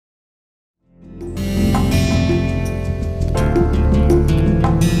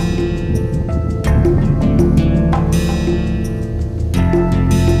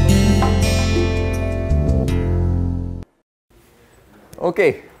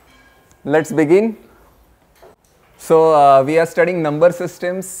Okay, let's begin. So, we are studying number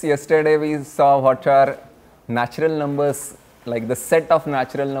systems. Yesterday we saw what are natural numbers, like the set of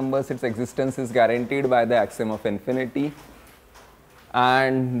natural numbers, its existence is guaranteed by the axiom of infinity.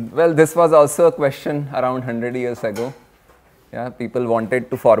 And well, this was also a question around 100 years ago. Yeah, people wanted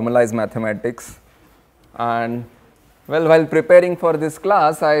to formalize mathematics. And well, while preparing for this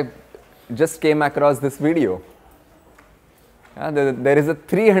class, I just came across this video. There is a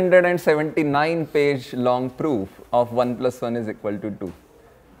 379 page long proof of 1 plus 1 is equal to 2.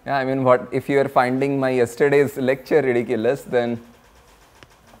 Yeah, I mean, what if you are finding my yesterday's lecture ridiculous, then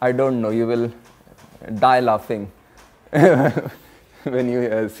I don't know, you will die laughing when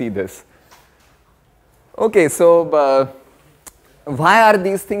you see this. Okay, so why are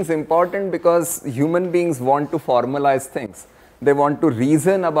these things important? Because human beings want to formalize things. They want to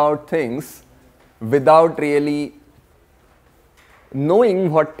reason about things without really knowing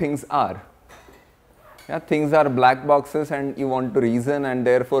what things are. Yeah, things are black boxes and you want to reason, and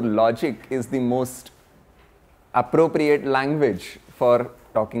therefore logic is the most appropriate language for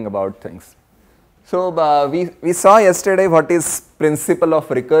talking about things. So we saw yesterday what is principle of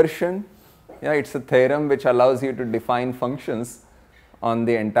recursion. Yeah, it's a theorem which allows you to define functions on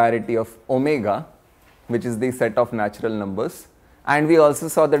the entirety of omega, which is the set of natural numbers. And we also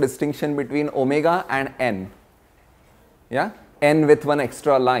saw the distinction between omega and n. Yeah, n with one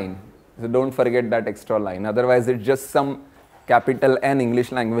extra line. So don't forget that extra line. Otherwise, it's just some capital N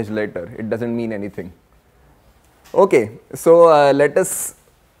English language letter. It doesn't mean anything. Okay, so let us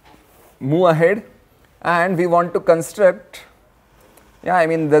move ahead, and we want to construct. Yeah, I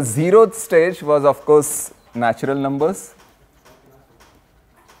mean, the zeroth stage was, of course, natural numbers.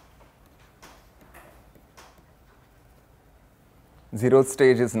 Zeroth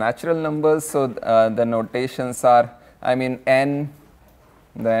stage is natural numbers. So the notations are, I mean, n,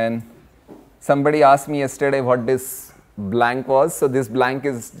 then somebody asked me yesterday what this blank was. So this blank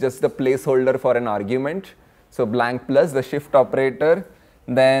is just the placeholder for an argument. So blank plus the shift operator,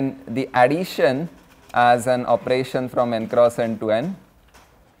 then the addition as an operation from n cross n to n,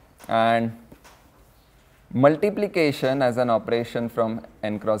 and multiplication as an operation from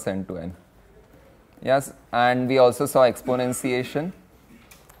n cross n to n. Yes, and we also saw exponentiation.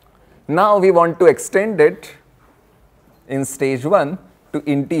 Now we want to extend it in stage 1 to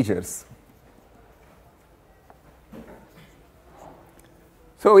integers.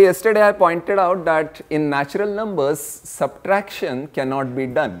 So yesterday I pointed out that in natural numbers subtraction cannot be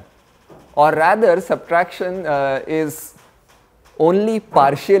done, or rather subtraction is only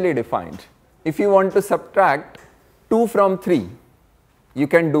partially defined. If you want to subtract 2 from 3, you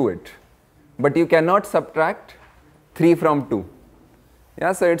can do it, but you cannot subtract 3 from 2.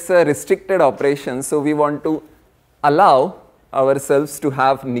 Yeah, so it's a restricted operation. So we want to allow ourselves to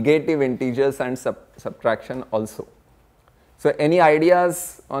have negative integers and subtraction also. So any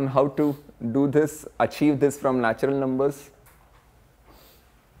ideas on how to do this, achieve this from natural numbers?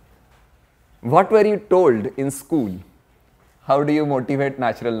 What were you told in school? How do you motivate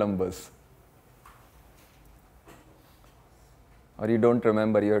natural numbers? Or you don't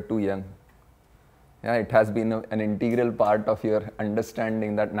remember, you are too young. Yeah, it has been an integral part of your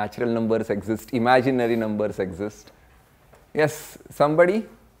understanding that natural numbers exist, imaginary numbers exist. Yes, somebody?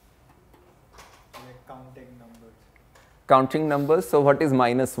 Like counting numbers. Counting numbers. So what is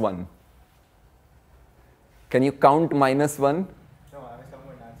minus 1? Can you count minus 1? No, I was talking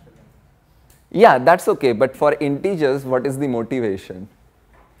about natural numbers. Yeah, that's okay. But for integers, what is the motivation?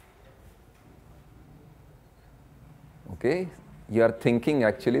 Okay, you are thinking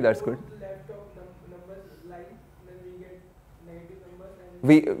actually, that's good. Left of numbers line, then we get negative numbers.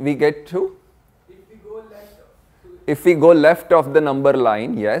 And We get to? if we go left If we go left of the number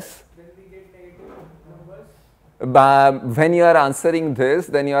line, yes. then we get negative numbers. When you are answering this,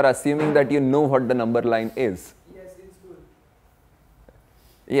 then you are assuming that you know what the number line is. Yes, in school.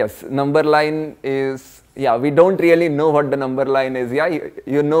 Yes, number line is, yeah, we don't really know what the number line is. Yeah,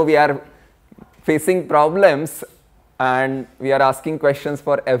 you know we are facing problems and we are asking questions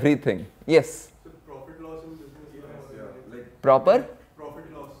for everything. Yes? So profit loss in business. Yeah, like Proper?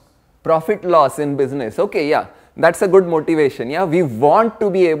 profit loss. Profit loss in business. Okay, yeah, that's a good motivation. Yeah, we want to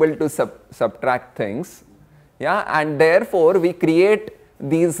be able to subtract things. Yeah, and therefore we create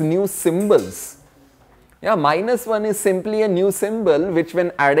these new symbols. Yeah, minus 1 is simply a new symbol which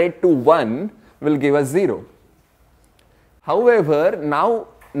when added to 1 will give us 0. However,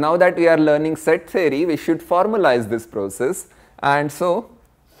 now that we are learning set theory, we should formalize this process, and so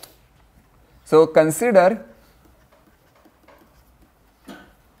consider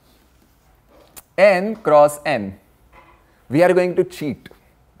n cross n. we are going to cheat.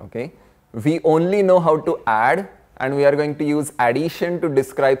 Okay, we only know how to add, and we are going to use addition to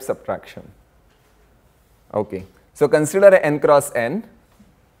describe subtraction. Okay, so consider n cross n.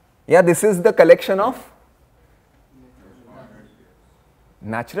 Yeah, this is the collection of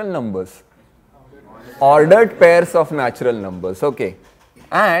natural numbers, ordered pairs of natural numbers. Okay,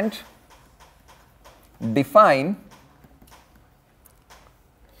 and define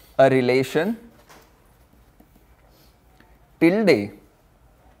a relation tilde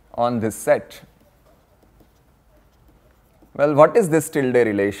on this set. Well, what is this tilde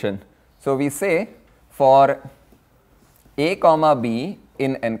relation? So we say for a comma b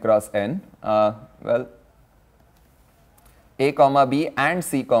in n cross n, well, a comma b and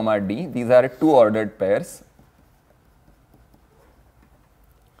c comma d, these are two ordered pairs.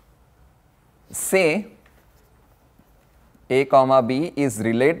 Say a comma b is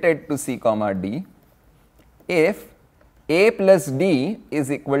related to c comma d if a plus d is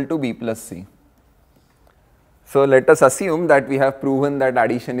equal to b plus c. So let us assume that we have proven that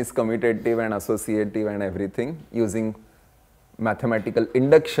addition is commutative and associative and everything using mathematical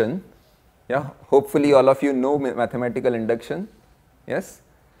induction. Yeah, hopefully all of you know mathematical induction. Yes.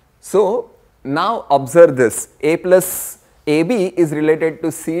 So now observe this, a plus ab is related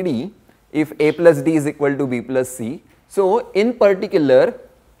to cd if a plus d is equal to b plus c. So in particular,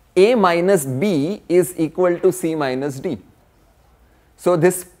 a minus b is equal to c minus d. So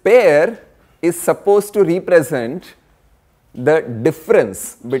this pair is supposed to represent the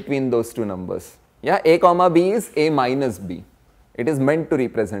difference between those two numbers. Yeah, a comma b is a minus b. It is meant to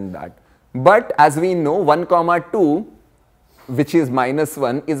represent that. But as we know, 1 comma 2, which is minus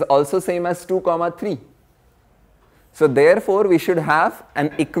 1, is also same as 2 comma 3. So therefore we should have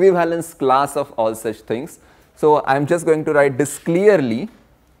an equivalence class of all such things. So I am just going to write this clearly,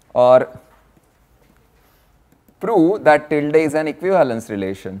 or prove that tilde is an equivalence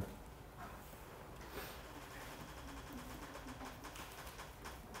relation.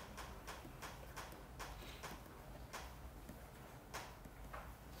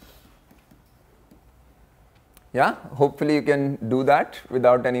 Yeah, hopefully you can do that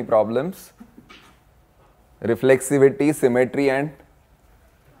without any problems. Reflexivity, symmetry and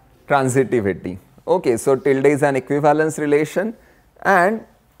transitivity. Okay, so tilde is an equivalence relation, and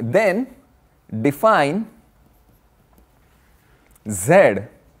then define Z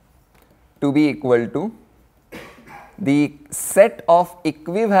to be equal to the set of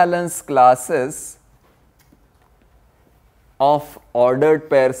equivalence classes of ordered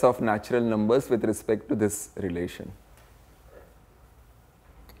pairs of natural numbers with respect to this relation.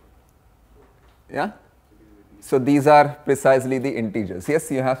 Yeah? So these are precisely the integers.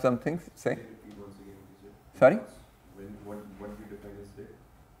 Yes, you have something to say? Sorry? What we define as set?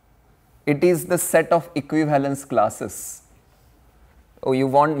 It is the set of equivalence classes. Oh, you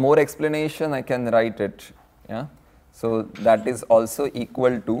want more explanation? I can write it. Yeah. So that is also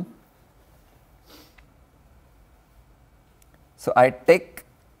equal to. So I take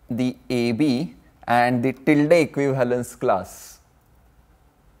the AB and the tilde equivalence class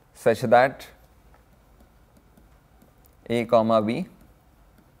such that A comma B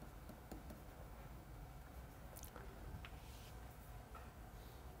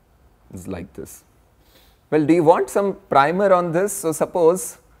is like this. Well, do you want some primer on this? So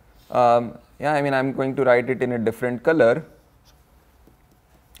suppose, yeah, I mean, I'm going to write it in a different color.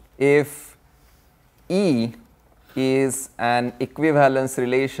 If E is an equivalence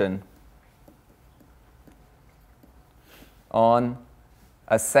relation on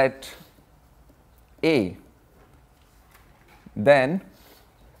a set A, then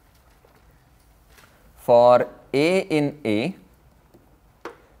for A in A,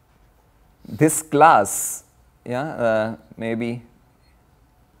 this class, yeah, maybe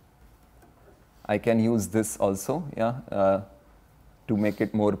I can use this also, yeah, to make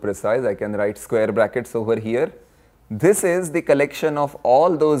it more precise. I can write square brackets over here. This is the collection of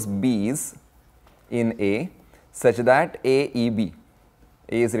all those B's in A such that A, E, B,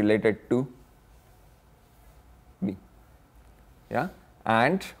 A is related to B, yeah,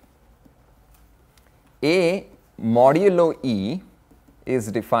 and A modulo E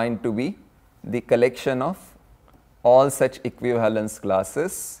is defined to be the collection of all such equivalence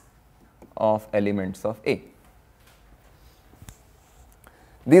classes of elements of A.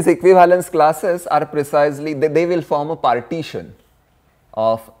 These equivalence classes are precisely, they will form a partition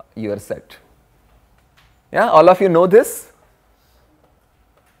of your set. Yeah, all of you know this?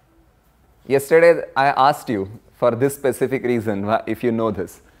 Yesterday I asked you for this specific reason if you know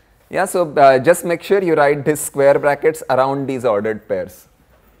this. Yeah, so just make sure you write these square brackets around these ordered pairs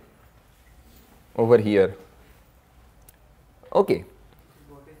over here. Okay.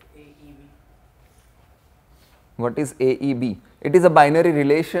 What is AEB? What is AEB? It is a binary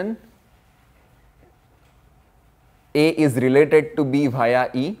relation. A is related to B via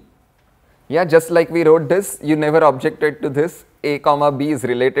E. Yeah, just like we wrote this, you never objected to this. A comma B is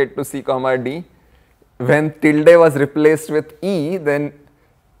related to C comma D. When tilde was replaced with E, then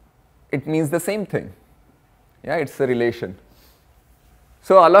it means the same thing. Yeah, it's a relation.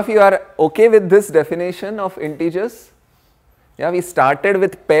 So all of you are okay with this definition of integers? Yeah, we started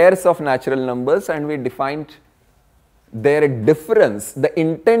with pairs of natural numbers and we defined their difference. The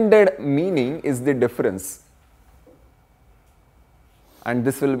intended meaning is the difference. And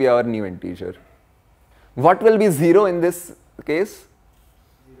this will be our new integer. What will be 0 in this case?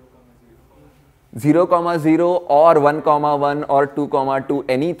 0, 0 or 1, 1 or 2, 2,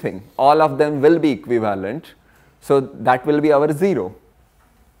 anything. All of them will be equivalent. So that will be our 0.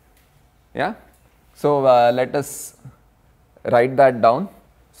 Yeah. So let us write that down.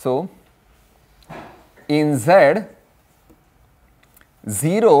 So in Z,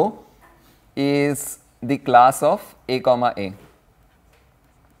 0 is the class of A comma A.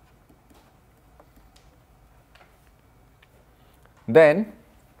 Then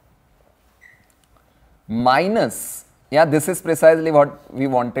minus, yeah, this is precisely what we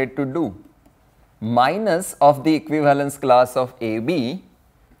wanted to do. Minus of the equivalence class of AB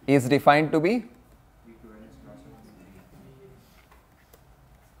is defined to be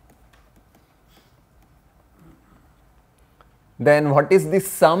then what is the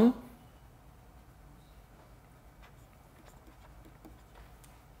sum?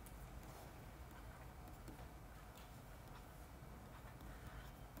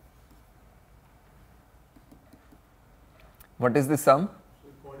 What is the sum?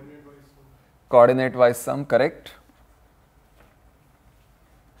 Coordinate wise sum, correct.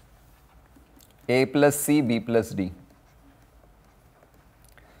 A plus C, B plus D.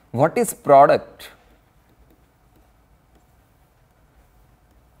 What is product?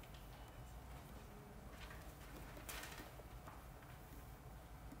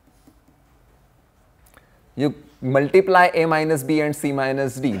 You multiply A minus B and C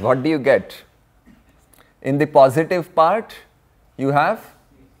minus D. What do you get? In the positive part, you have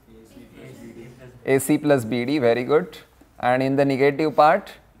AC plus BD, very good. And in the negative part,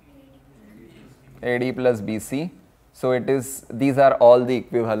 AD plus BC. So it is, these are all the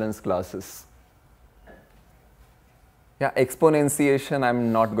equivalence classes. Yeah, exponentiation I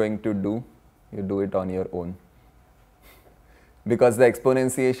am not going to do. You do it on your own. Because the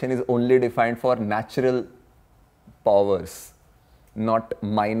exponentiation is only defined for natural powers, not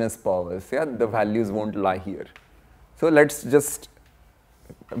minus powers. Yeah, the values won't lie here. So let's just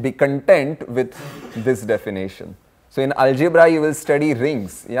be content with this definition. So in algebra you will study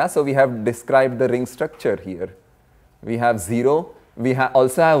rings. Yeah, so we have described the ring structure here. We have 0. We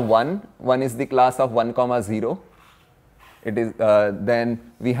also have 1. 1 is the class of 1, 0. It is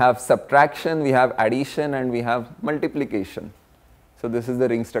then we have subtraction, we have addition, and we have multiplication. So this is the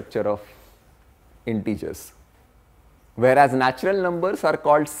ring structure of integers. Whereas natural numbers are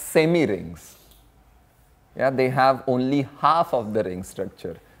called semi-rings. Yeah, they have only half of the ring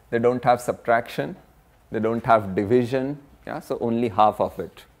structure. They don't have subtraction, they don't have division, yeah, so only half of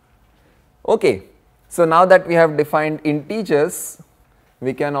it. Okay, so now that we have defined integers,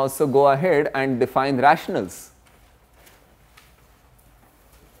 we can also go ahead and define rationals.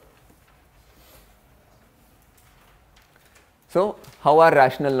 So how are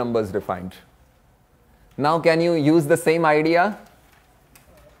rational numbers defined? Now can you use the same idea?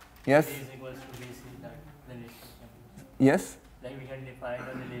 Yes? A is equals to BC, that relation. Yes? Like we can define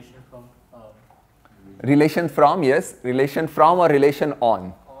a relation from Relation from, yes. Relation from or relation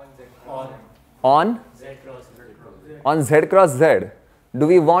on? on On? Z cross Z. On Z cross Z. Do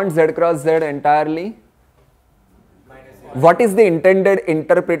we want Z cross Z entirely? What is the intended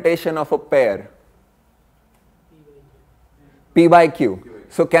interpretation of a pair? P by Q.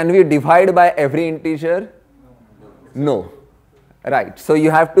 So can we divide by every integer? No. Right. So you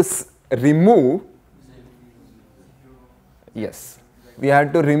have to remove. Yes. We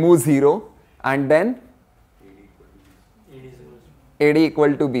have to remove 0 and then AD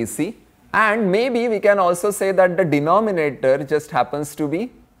equal to BC. And maybe we can also say that the denominator just happens to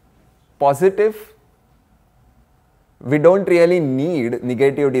be positive. We don't really need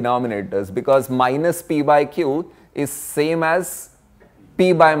negative denominators because minus P by Q is same as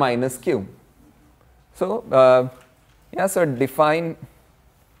P by minus Q. So, yeah, so define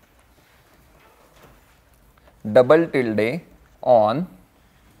double tilde on,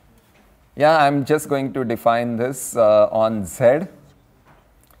 yeah, I am just going to define this on Z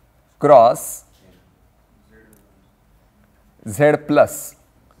cross Z plus.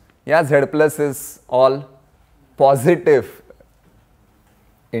 Yeah, Z plus is all positive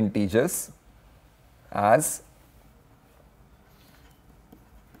integers as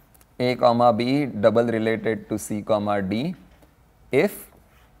A comma B double related to C comma D if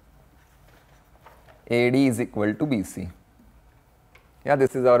AD is equal to BC. Yeah,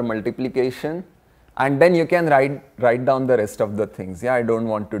 this is our multiplication, and then you can write down the rest of the things. Yeah, I don't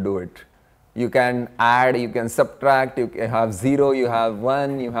want to do it. You can add, you can subtract, you can have 0, you have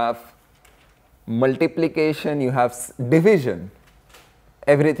 1, you have multiplication, you have division.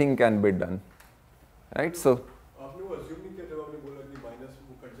 Everything can be done, right? So आपने वो assume नहीं किया जब आपने बोला कि minus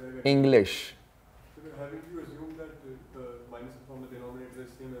वो cut जाएगा. English. So haven't you assumed that the minus from the denominator is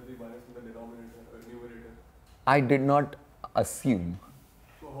same as the minus in the denominator numerator? I did not assume.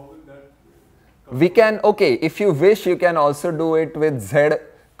 So how will that? We can, okay, if you wish, you can also do it with Z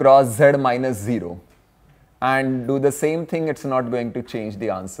cross Z minus 0 and do the same thing. It's not going to change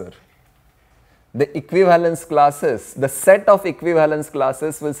the answer. The equivalence classes, the set of equivalence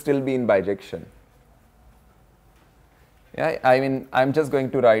classes will still be in bijection. Yeah, I mean, I'm just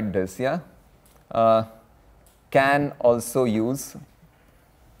going to write this, yeah. Can also use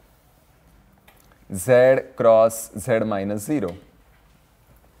Z cross Z minus 0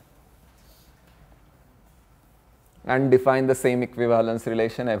 and define the same equivalence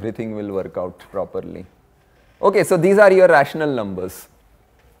relation, everything will work out properly. Okay, so these are your rational numbers.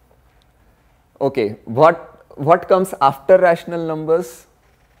 Okay, what comes after rational numbers?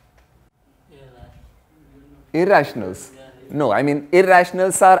 Irrationals. No, I mean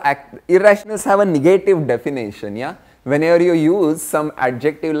irrationals have a negative definition, yeah. Whenever you use some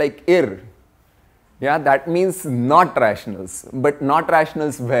adjective like ir, yeah, that means not rationals. But not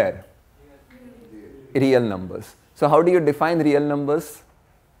rationals where? Real numbers. So how do you define real numbers?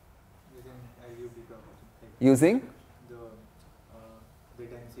 Using the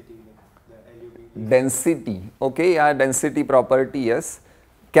density, like the LUB. density. Okay, yeah, density property, yes.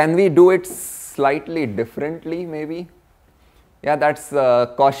 Can we do it slightly differently maybe? Yeah, that's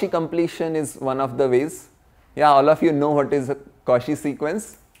Cauchy completion is one of the ways. Yeah, all of you know what is a Cauchy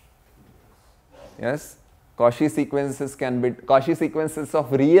sequence? Yes, Cauchy sequences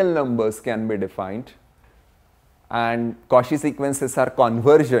of real numbers can be defined, and Cauchy sequences are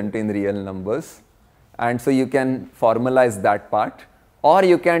convergent in real numbers, and so you can formalize that part, or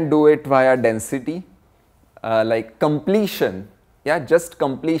you can do it via density, like completion. Yeah, just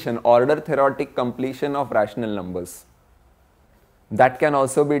completion, order theoretic completion of rational numbers. That can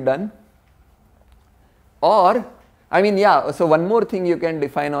also be done. Or, I mean, yeah, so one more thing you can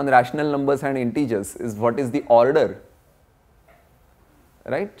define on rational numbers and integers is what is the order,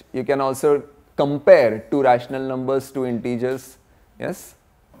 right? You can also compare two rational numbers to integers, yes?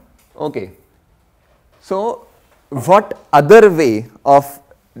 Okay. So, what other way of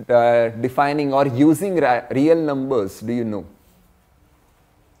defining or using real numbers do you know?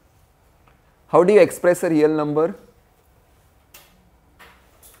 How do you express a real number?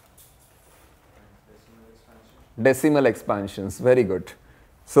 Decimal expansions, very good.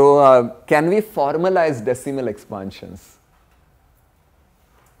 So, can we formalize decimal expansions?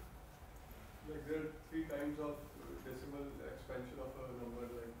 Like there are 3 kinds of decimal expansion of a number,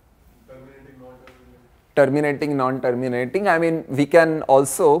 like terminating, non-terminating. Terminating, non-terminating. I mean, we can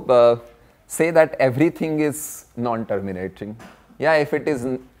also say that everything is non-terminating. Yeah, if it is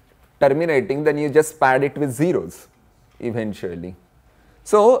terminating, then you just pad it with zeros eventually.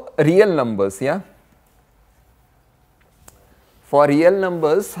 So, real numbers, yeah. For real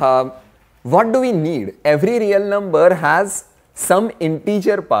numbers, what do we need? Every real number has some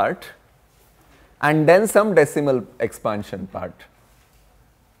integer part and then some decimal expansion part,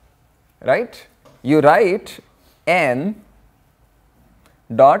 right? You write n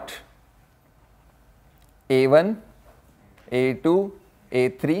dot a1, a2,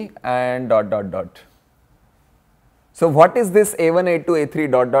 a3 and dot dot dot. So, what is this a1, a2, a3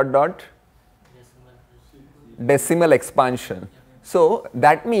 dot dot dot? Decimal expansion. So,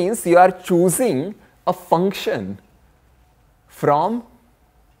 that means you are choosing a function from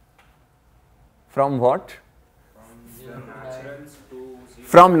what?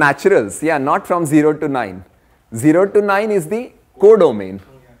 From naturals, yeah, not from 0 to 9. 0 to 9 is the codomain,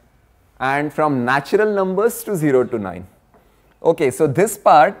 and from natural numbers to 0 to 9. Okay, so this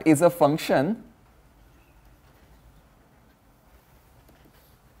part is a function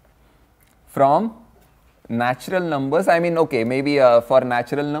from natural numbers. I mean, okay, maybe for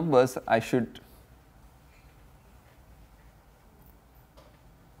natural numbers I should,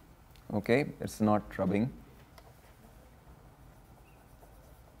 okay, it's not rubbing.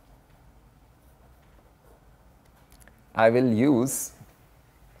 I will use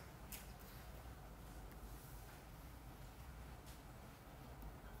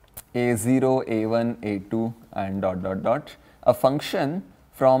a0, a1, a2 and dot dot dot, a function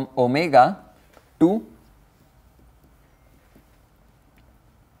from omega to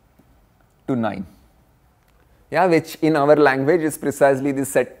 9, yeah, which in our language is precisely the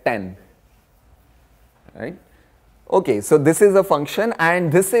set 10, right. Okay, so this is a function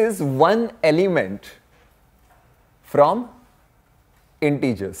and this is one element from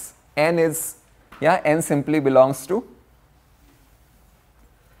integers. N is, yeah, n simply belongs to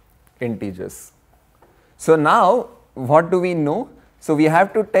integers. So now what do we know? So we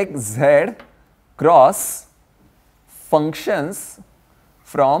have to take z cross functions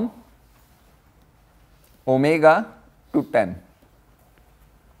from omega to 10.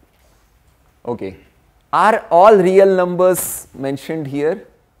 Okay. Are all real numbers mentioned here?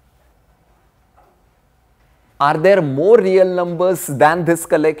 Are there more real numbers than this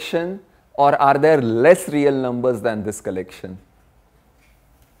collection, or are there less real numbers than this collection?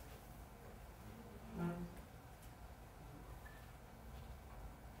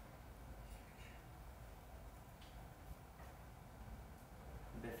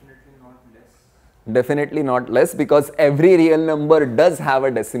 Definitely not less, because every real number does have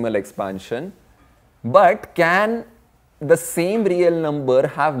a decimal expansion. But can the same real number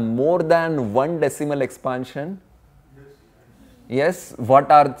have more than one decimal expansion? Yes. What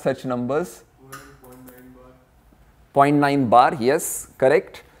are such numbers? 0.9 bar, yes,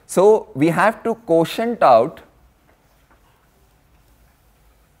 correct. So we have to quotient out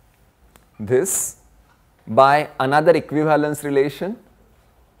this by another equivalence relation.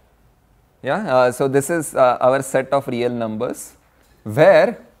 Yeah, so this is our set of real numbers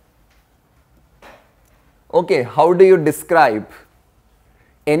where, okay, how do you describe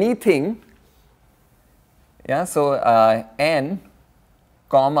anything? Yeah, so n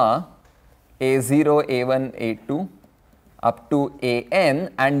comma a0, a1, a2 up to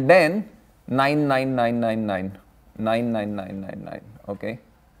an and then 99999, 99999, okay.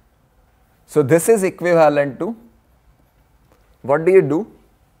 So this is equivalent to, what do you do?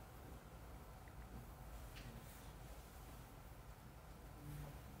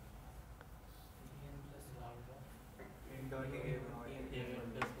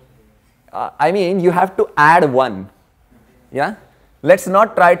 I mean, you have to add 1, yeah. Let's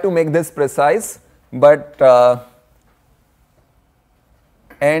not try to make this precise, but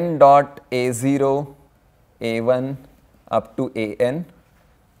n dot a0, a1 up to an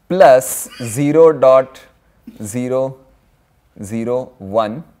plus 0 dot 0, 0,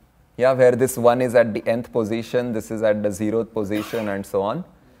 1, yeah, where this 1 is at the nth position, this is at the 0th position and so on.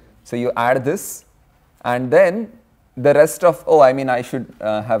 So you add this and then the rest of, oh, I mean, I should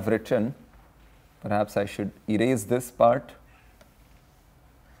have written, perhaps I should erase this part.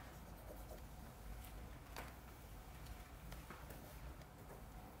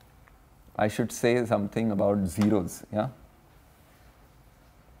 I should say something about zeros, yeah,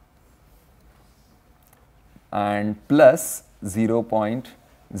 and plus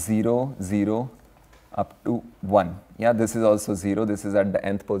 0.00 up to 1, yeah, this is also 0, this is at the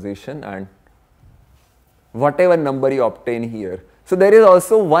nth position, and whatever number you obtain here. So there is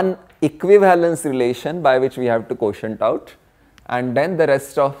also one equivalence relation by which we have to quotient out, and then the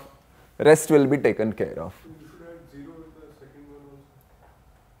rest will be taken care of. You should add 0 in the second one also.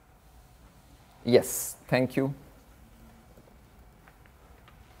 Yes, thank you.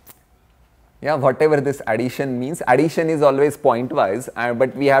 Yeah, whatever this addition means, addition is always pointwise,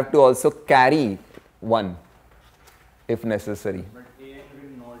 but we have to also carry 1 if necessary. But an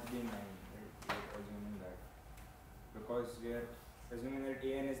will not be 9, right? Assuming that. Because we are assuming that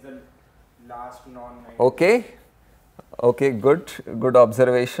an is the last non-9. Okay, okay, good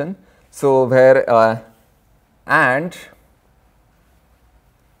observation. So where and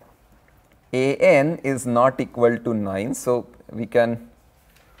an is not equal to 9, so we can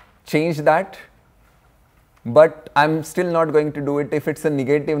change that, but I'm still not going to do it. If it's a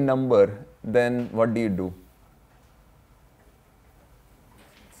negative number, then what do you do?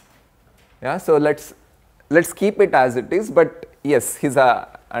 Yeah, so let's keep it as it is, but yes, his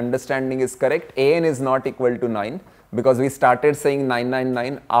understanding is correct. An is not equal to 9 because we started saying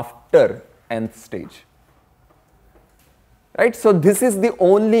 999 after nth stage. Right, so this is the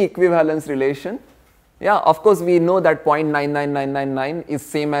only equivalence relation. Yeah, of course we know that 0.99999 is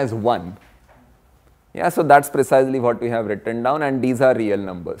same as 1. Yeah, so that's precisely what we have written down, and these are real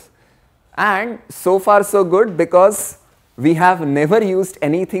numbers. And so far so good, because we have never used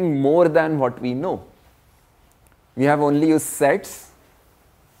anything more than what we know. We have only used sets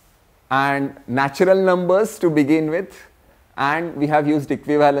and natural numbers to begin with, and we have used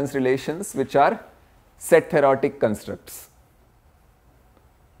equivalence relations, which are set theoretic constructs.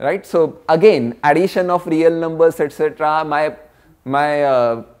 Right? So again, addition of real numbers, etc.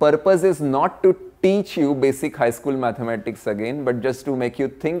 My purpose is not to teach you basic high school mathematics again, but just to make you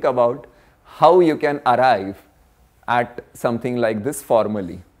think about how you can arrive at something like this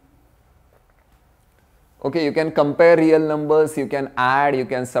formally. Okay, you can compare real numbers, you can add, you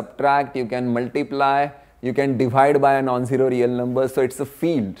can subtract, you can multiply, you can divide by a non-zero real number. So it's a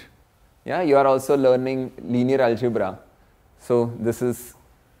field. Yeah, you are also learning linear algebra. So this is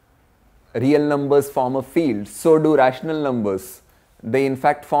real numbers form a field. So do rational numbers. They in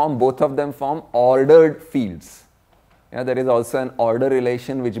fact form, both of them form ordered fields. Yeah, there is also an order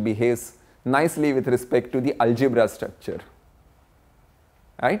relation which behaves nicely with respect to the algebra structure.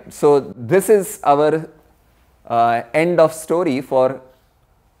 Right? So this is our end of story for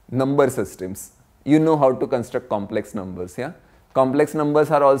number systems. You know how to construct complex numbers. Yeah, complex numbers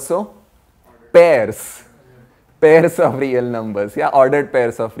are also pairs of real numbers. Yeah, ordered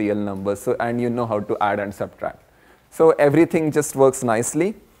pairs of real numbers. So, and you know how to add and subtract. So everything just works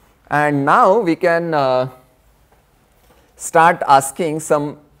nicely. And now we can start asking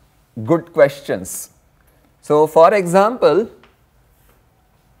some good questions. So for example,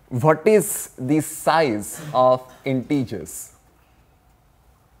 what is the size of integers?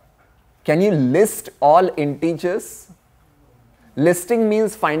 Can you list all integers? Listing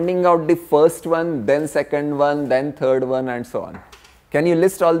means finding out the first one, then second one, then third one, and so on. Can you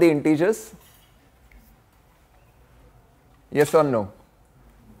list all the integers? Yes or no?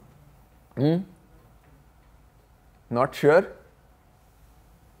 Not sure?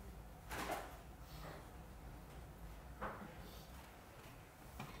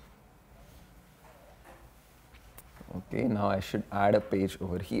 Okay, now I should add a page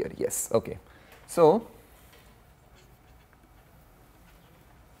over here. Yes, okay. So,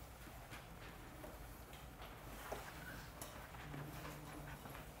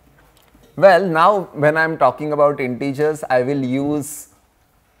 well, now when I am talking about integers, I will use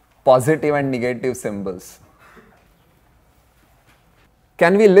positive and negative symbols.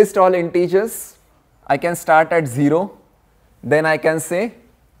 Can we list all integers? I can start at 0, then I can say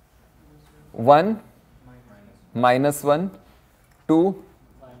 1, minus 1, 2,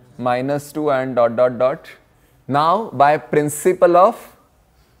 minus 2, and dot dot dot. Now by principle of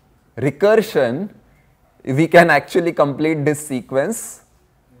recursion, we can actually complete this sequence,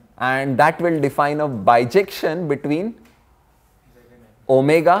 and that will define a bijection between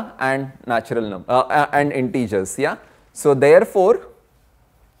omega and natural number and integers. Yeah. So therefore,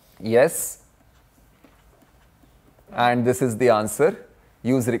 yes, and this is the answer.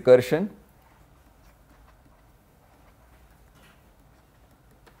 Use recursion.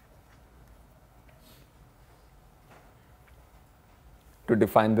 To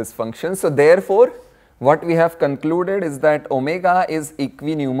define this function. So therefore, what we have concluded is that omega is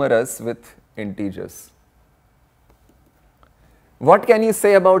equinumerous with integers. What can you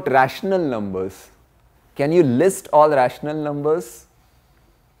say about rational numbers? Can you list all rational numbers?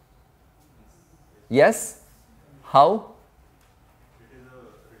 Yes? How? It is a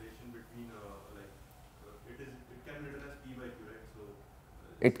relation between it can be written as p by q, right? So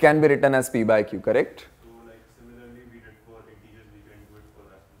it can be written as p by q, correct? Similarly we did for integers, we can do it for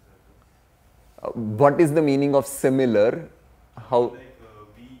rational numbers. What is the meaning of similar? How?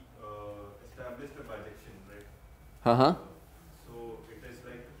 We established a bijection, right? Uh-huh. So it is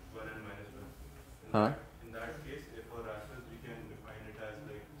like 1 and minus 1. In that case, for rationals, we can define it as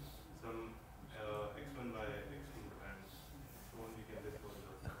like some x1 by x2 and so on. We can list all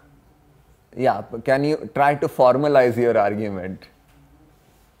those. Yeah, can you try to formalize your argument?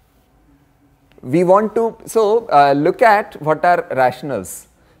 We want to, so look at what are rationals.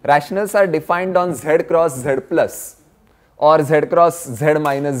 Rationals are defined on z cross z plus or z cross z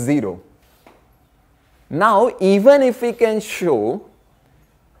minus 0. Now, even if we can show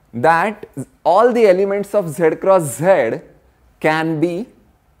that all the elements of z cross z can be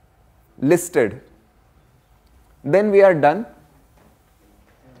listed, then we are done.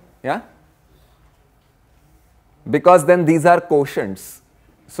 Yeah? Because then these are quotients.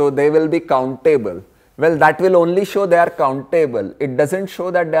 So they will be countable. Well, that will only show they are countable. It doesn't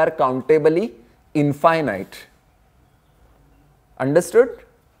show that they are countably infinite. Understood?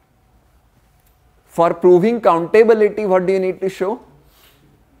 For proving countability, what do you need to show?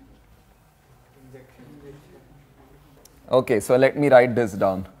 Okay, so let me write this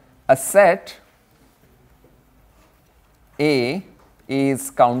down. A set A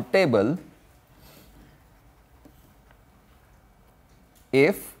is countable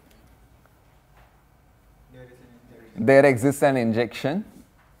if there exists an injection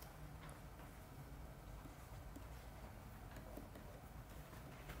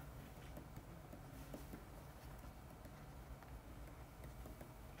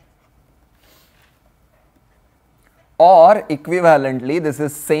or equivalently this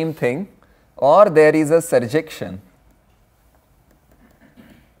is same thing, or there is a surjection.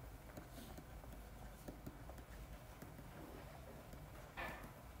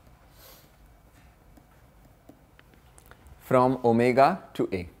 From omega to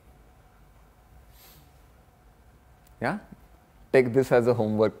A. Yeah, take this as a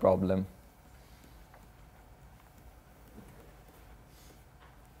homework problem.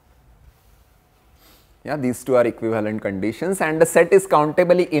 Yeah, these two are equivalent conditions, and the set is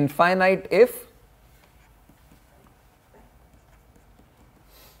countably infinite if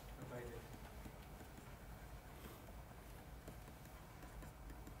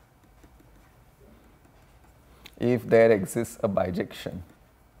there exists a bijection.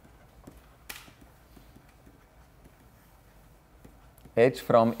 H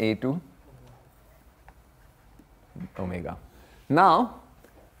from A to omega. Now,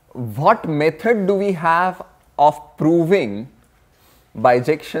 what method do we have of proving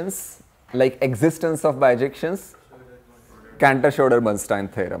bijections, like existence of bijections? Cantor-Schroeder-Bernstein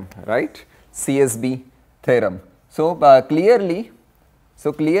theorem, right? CSB theorem. So, clearly,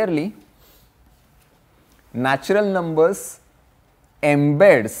 natural numbers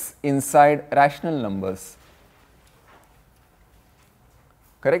embeds inside rational numbers.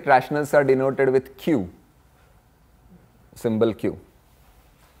 Correct? Rationals are denoted with Q, symbol Q.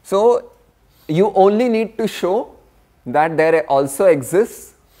 So, you only need to show that there also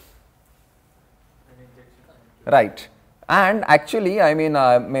exists, right? And actually, I mean,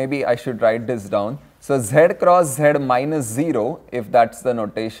 maybe I should write this down. So, Z cross Z minus 0, if that's the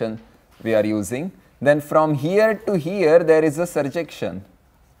notation we are using, then from here to here there is a surjection.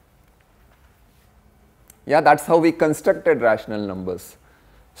 Yeah, that's how we constructed rational numbers.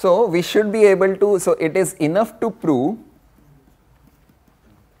 So, we should be able to, so it is enough to prove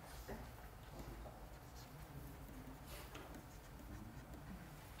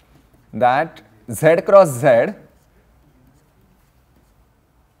that Z cross Z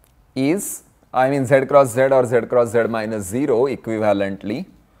is, I mean Z cross Z or Z cross Z minus 0 equivalently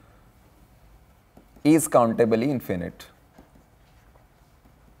is countably infinite.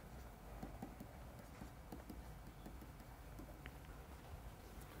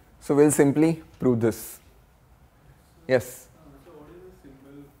 So, we will simply prove this. Yes? So what is the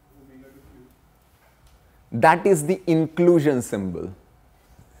symbol omega to Q? That is the inclusion symbol.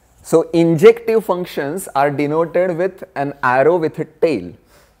 So, injective functions are denoted with an arrow with a tail,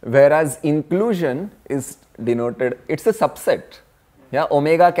 whereas inclusion is denoted, it's a subset. Yeah,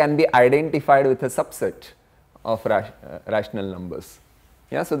 omega can be identified with a subset of rational numbers.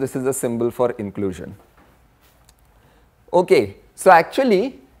 Yeah, so this is a symbol for inclusion. Okay, so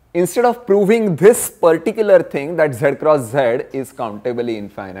actually, instead of proving this particular thing that Z cross Z is countably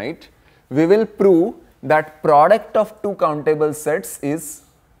infinite, we will prove that product of two countable sets is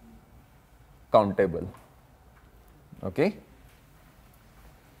countable. Okay.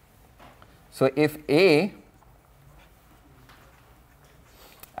 So, if A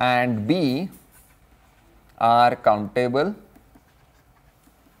and B are countable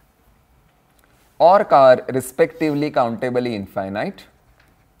or are respectively countably infinite,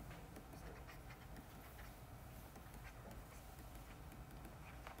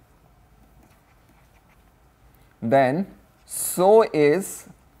 then so is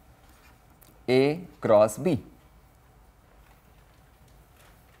A cross B.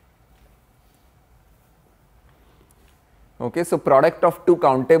 Okay, so product of two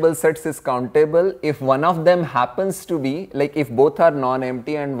countable sets is countable if one of them happens to be, like if both are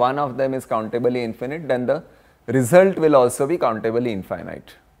non-empty and one of them is countably infinite, then the result will also be countably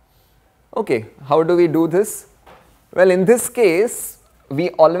infinite. Okay, how do we do this? Well, in this case, we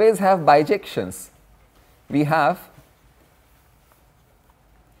always have bijections. We have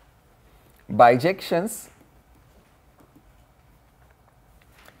bijections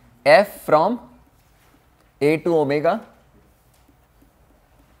f from A to omega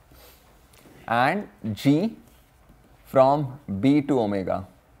and g from B to omega.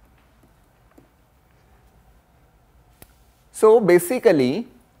 So basically,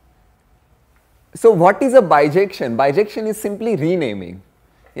 so what is a bijection? Bijection is simply renaming.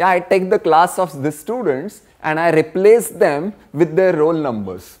 Yeah, I take the class of the students and I replace them with their roll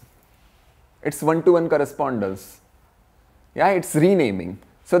numbers. It's one-to-one correspondence. Yeah, it's renaming.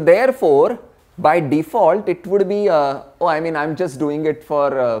 So therefore, by default, it would be, oh, I mean, I'm just doing it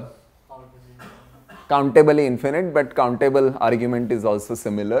for countably infinite, but countable argument is also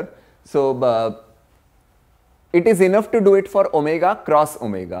similar. So it is enough to do it for omega cross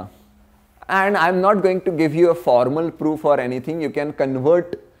omega. And I am not going to give you a formal proof or anything. You can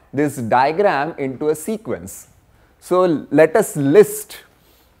convert this diagram into a sequence. So let us list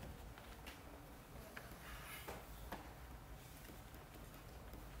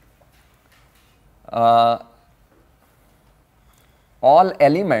all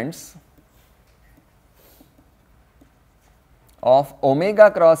elements of omega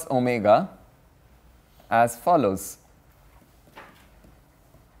cross omega as follows.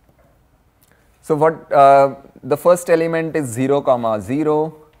 So what the first element is 0 comma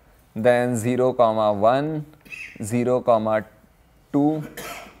 0, then 0 comma 1, 0 comma 2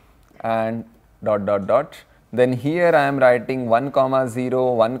 and dot dot dot. Then here I am writing 1 comma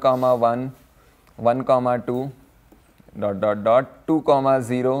 0, 1 comma 1, 1 comma 2 dot dot dot, 2 comma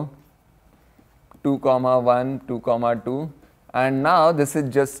 0, 2 comma 1, 2 comma 2, and now this is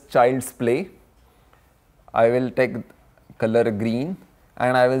just child's play. I will take color green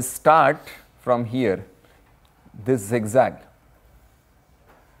and I will start from here, this zigzag.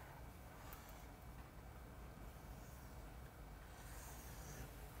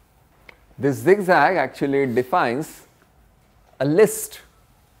 This zigzag actually defines a list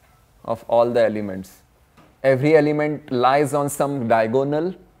of all the elements. Every element lies on some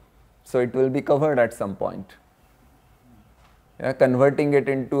diagonal, so it will be covered at some point. Yeah, converting it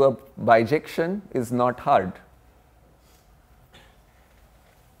into a bijection is not hard.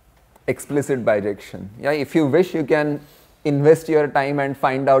 Explicit bijection. Yeah, if you wish, you can invest your time and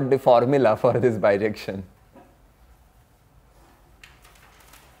find out the formula for this bijection.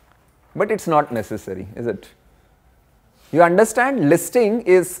 But it's not necessary, is it? You understand? Listing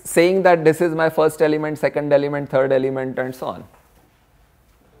is saying that this is my first element, second element, third element, and so on.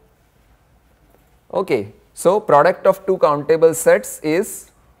 Okay, so product of two countable sets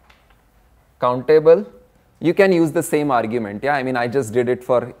is countable. You can use the same argument. Yeah, I mean, I just did it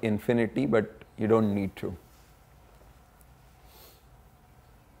for infinity, but you don't need to.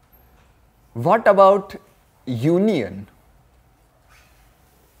 What about union?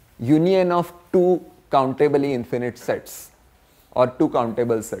 Union of two countably infinite sets or two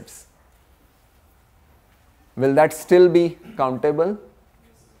countable sets. Will that still be countable?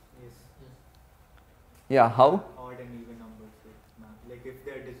 Yes. Yeah, how? Odd and even numbers. Like if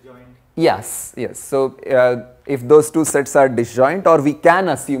they are disjoint. Yes, yes. So if those two sets are disjoint, or we can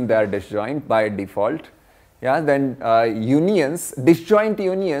assume they are disjoint by default, yeah, then disjoint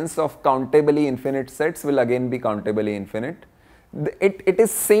unions of countably infinite sets will again be countably infinite. It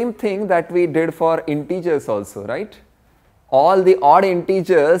is same thing that we did for integers also, right? All the odd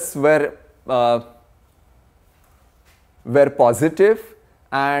integers were positive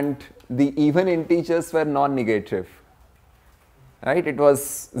and the even integers were non-negative, right? It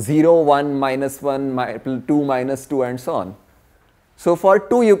was 0, 1, minus 1, 2, minus 2 and so on. So for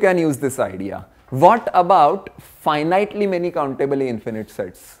 2 you can use this idea. What about finitely many countably infinite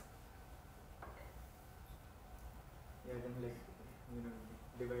sets? Yeah, then like,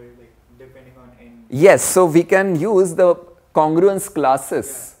 divide like depending on n. Yes, so we can use the congruence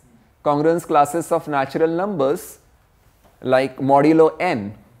classes, congruence classes of natural numbers like modulo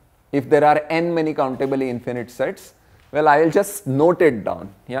n. If there are n many countably infinite sets, well, I will just note it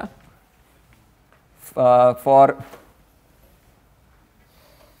down. Yeah, for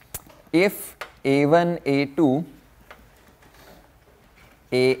if a1, a2,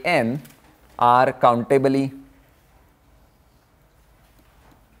 an are countably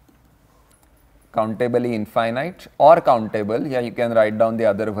infinite or countable, yeah, you can write down the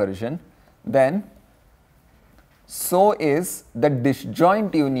other version, then so is the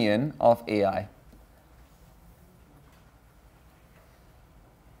disjoint union of ai.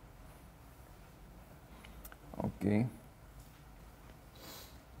 Okay.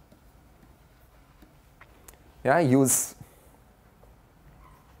 Yeah, use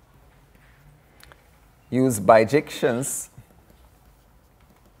bijections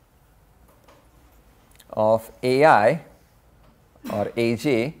of ai or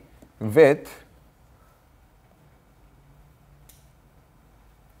aj with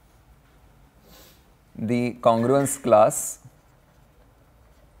the congruence class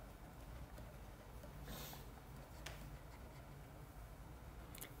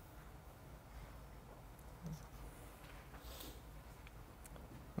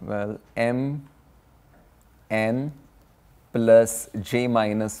m n plus j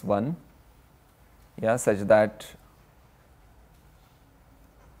minus 1, yeah, such that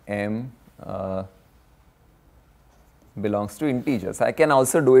m belongs to integers. I can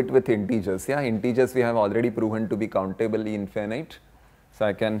also do it with integers. Yeah, integers we have already proven to be countably infinite. So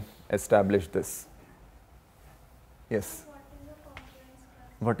I can establish this. Yes.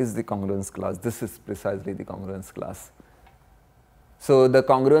 What is the congruence class? This is precisely the congruence class. So the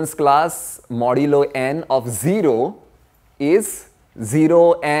congruence class modulo n of 0 is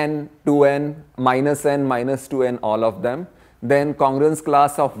 0, n, 2n, minus n, minus 2n, all of them. Then congruence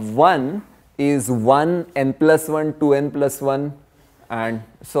class of 1 is 1, n plus 1, 2n plus 1, and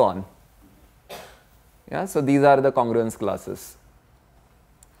so on. Yeah, so these are the congruence classes.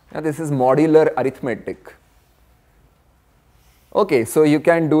 Yeah, this is modular arithmetic. Okay, so you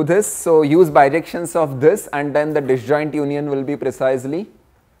can do this. So use bijections of this, and then the disjoint union will be precisely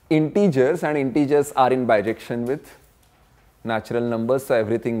integers, and integers are in bijection with natural numbers, so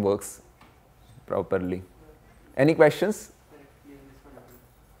everything works properly. Any questions?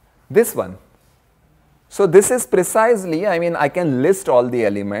 This one. So this is precisely, I mean, I can list all the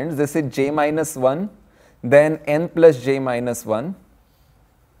elements. This is j minus 1, then n plus j minus 1,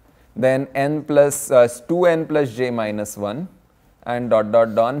 then n plus 2n plus j minus 1, and dot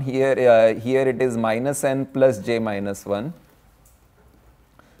dot dot. Here it is minus n plus j minus 1,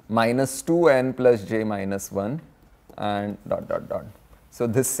 minus 2n plus j minus 1, and dot dot dot. So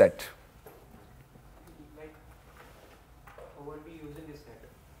this set. Like, how are we using this set?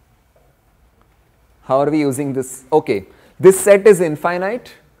 How are we using this? Okay, this set is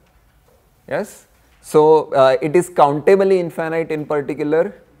infinite. Yes. So it is countably infinite in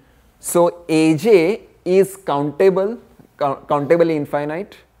particular. So Aj is countably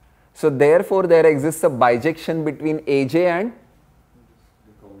infinite. So therefore there exists a bijection between Aj and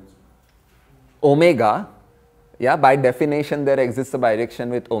omega. Yeah, by definition there exists a bijection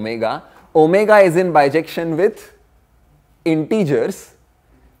with omega. Omega is in bijection with integers,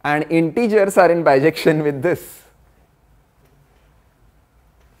 and integers are in bijection with this.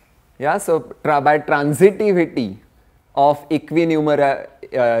 Yeah, so by transitivity of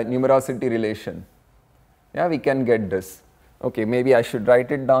numerosity relation, yeah, we can get this. Okay, maybe I should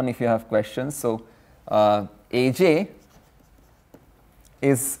write it down if you have questions. So Aj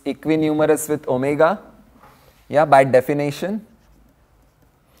is equinumerous with omega, yeah, by definition.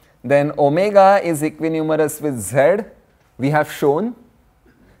 Then omega is equinumerous with z, we have shown,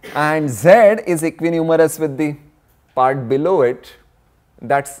 and z is equinumerous with the part below it.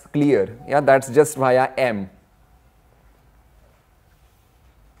 That's clear. Yeah, that's just via m.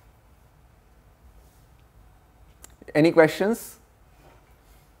 Any questions?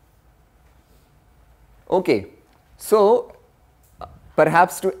 Okay, so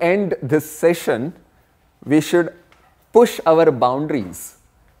perhaps to end this session, we should push our boundaries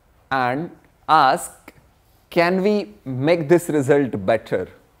and ask, can we make this result better?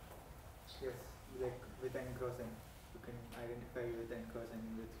 Yes, like with n cross n, you can identify with n cross n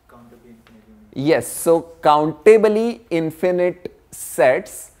with countably infinite union. Yes, so countably infinite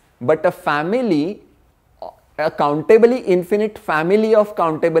sets, but a family, a countably infinite family of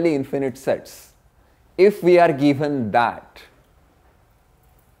countably infinite sets. If we are given that,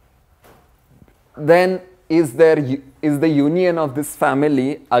 then is the union of this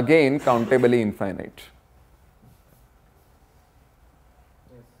family again countably infinite?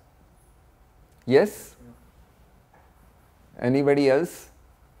 Yes? Anybody else?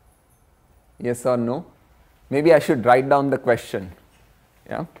 Yes or no? Maybe I should write down the question.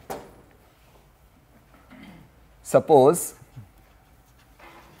 Yeah. Suppose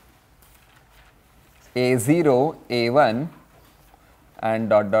A0, A1 and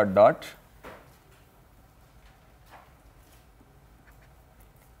dot dot dot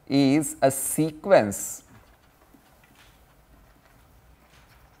is a sequence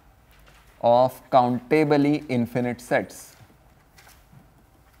of countably infinite sets.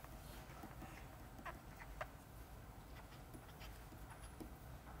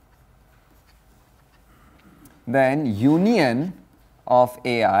 Then union of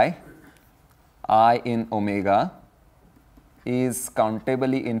ai, I in omega, is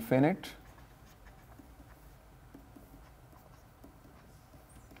countably infinite.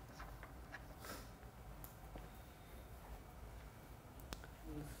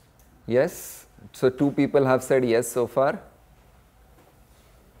 Yes, so two people have said yes so far.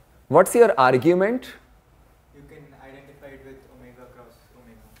 What's your argument? You can identify it with omega cross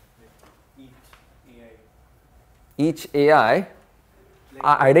omega, with each AI. Each AI,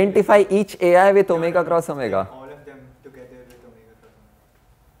 identify each AI with omega cross omega. All of them together with omega cross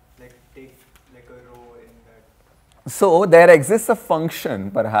omega. Like take like a row in that. So there exists a function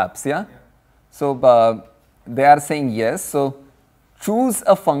perhaps, yeah? So they are saying yes. So choose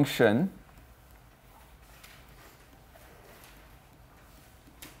a function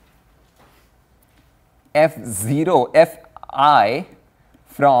f0, fi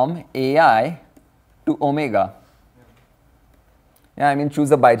from ai to omega. Yeah, I mean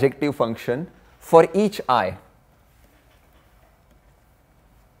choose a bijective function for each I.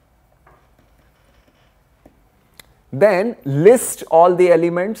 Then list all the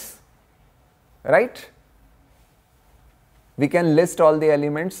elements, right? We can list all the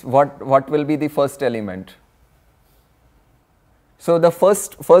elements. What will be the first element? So the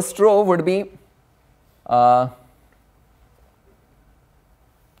first row would be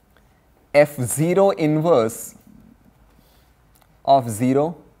f0 inverse of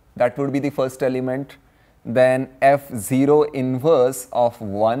 0, that would be the first element. Then f0 inverse of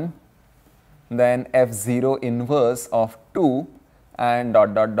 1, then f0 inverse of 2, and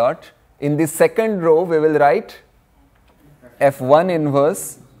dot dot dot. In the second row we will write f1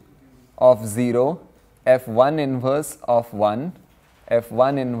 inverse of 0, f1 inverse of 1,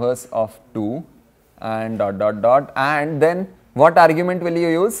 f1 inverse of 2, and dot dot dot. And then what argument will you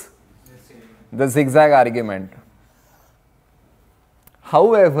use? The zigzag argument.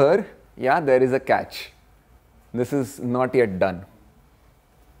 However, yeah, there is a catch. This is not yet done.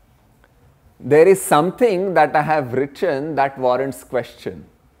 There is something that I have written that warrants question.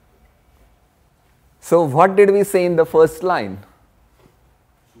 So what did we say in the first line?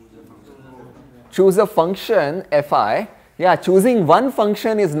 Choose a function fi. Yeah, choosing one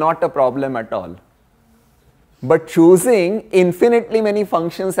function is not a problem at all. But choosing infinitely many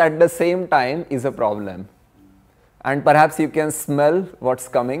functions at the same time is a problem. And perhaps you can smell what's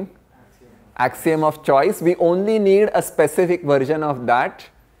coming. Axiom of choice. We only need a specific version of that,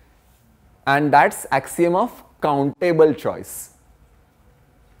 and that's axiom of countable choice.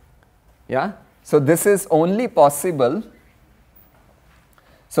 Yeah. So this is only possible.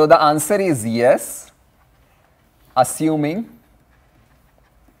 So the answer is yes, assuming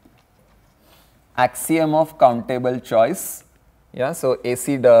axiom of countable choice. Yeah. So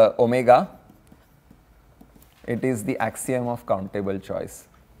AC the omega, it is the axiom of countable choice.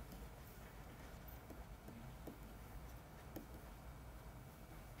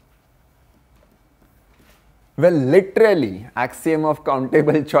 Well, literally, axiom of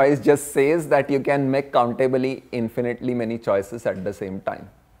countable choice just says that you can make countably infinitely many choices at the same time.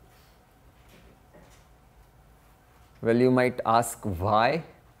 Well, you might ask why,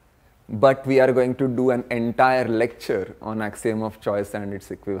 but we are going to do an entire lecture on axiom of choice and its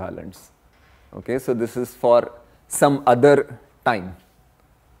equivalents. Okay, so this is for some other time.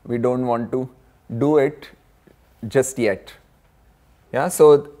 We don't want to do it just yet. Yeah,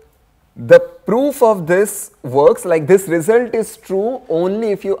 so the proof of this works like this. Result is true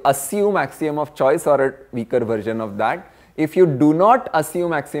only if you assume axiom of choice or a weaker version of that. If you do not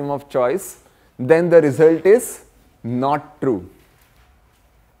assume axiom of choice, then the result is not true.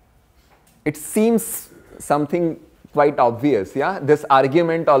 It seems something quite obvious, yeah? This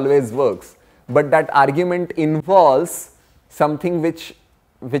argument always works, but that argument involves something which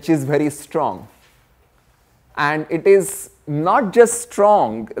is very strong. And it is not just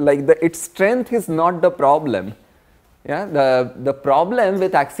strong, like its strength is not the problem. Yeah? The problem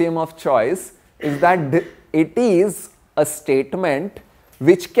with axiom of choice is that it is a statement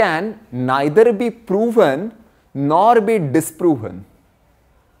which can neither be proven nor be disproven.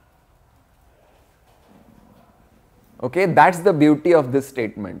 Okay, that's the beauty of this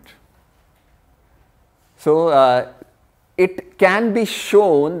statement. So it can be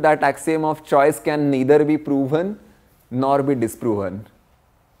shown that axiom of choice can neither be proven nor be disproven.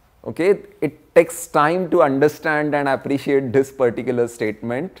 Okay, it takes time to understand and appreciate this particular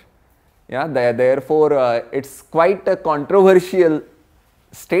statement. Yeah, therefore it's quite a controversial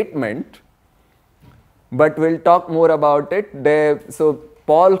statement, but we'll talk more about it. So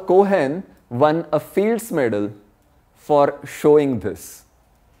Paul Cohen won a Fields Medal for showing this.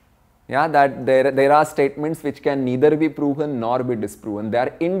 Yeah, that there are statements which can neither be proven nor be disproven. They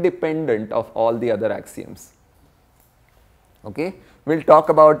are independent of all the other axioms. Okay, we'll talk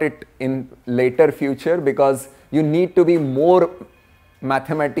about it in later future because you need to be more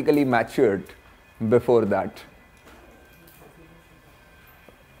mathematically matured before that.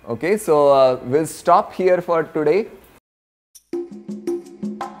 Okay, so we'll stop here for today.